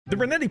The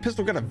Renetti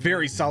pistol got a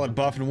very solid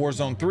buff in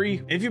Warzone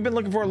 3. If you've been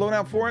looking for a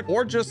loadout for it,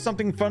 or just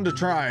something fun to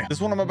try,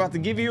 this one I'm about to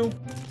give you,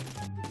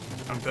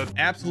 I'm dead.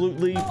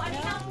 Absolutely.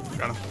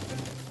 Got him.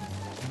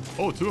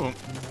 Oh, two of them.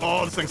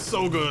 Oh, this thing's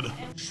so good.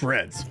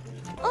 Shreds.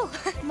 Oh,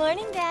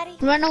 morning, Daddy.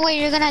 Run away,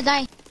 you're gonna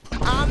die.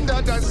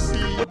 Under the sea.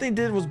 What they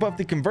did was buff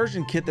the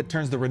conversion kit that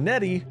turns the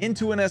Renetti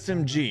into an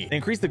SMG. They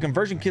increased the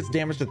conversion kit's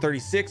damage to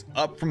 36,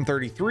 up from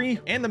 33,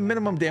 and the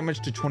minimum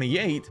damage to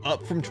 28,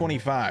 up from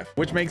 25,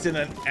 which makes it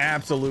an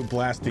absolute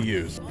blast to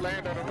use.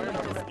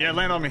 Yeah,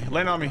 land on me.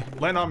 Land on me.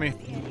 Land on me.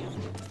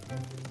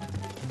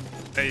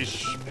 Hey,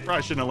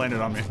 probably shouldn't have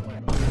landed on me.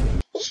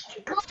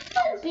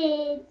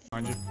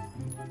 Behind you.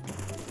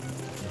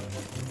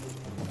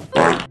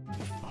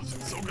 Oh, this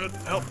is so good.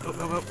 Help, help,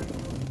 help, help.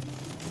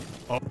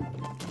 Oh.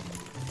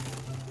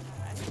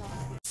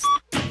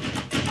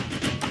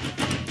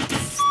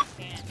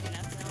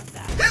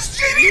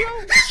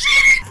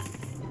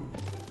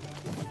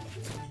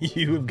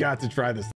 You have got to try this.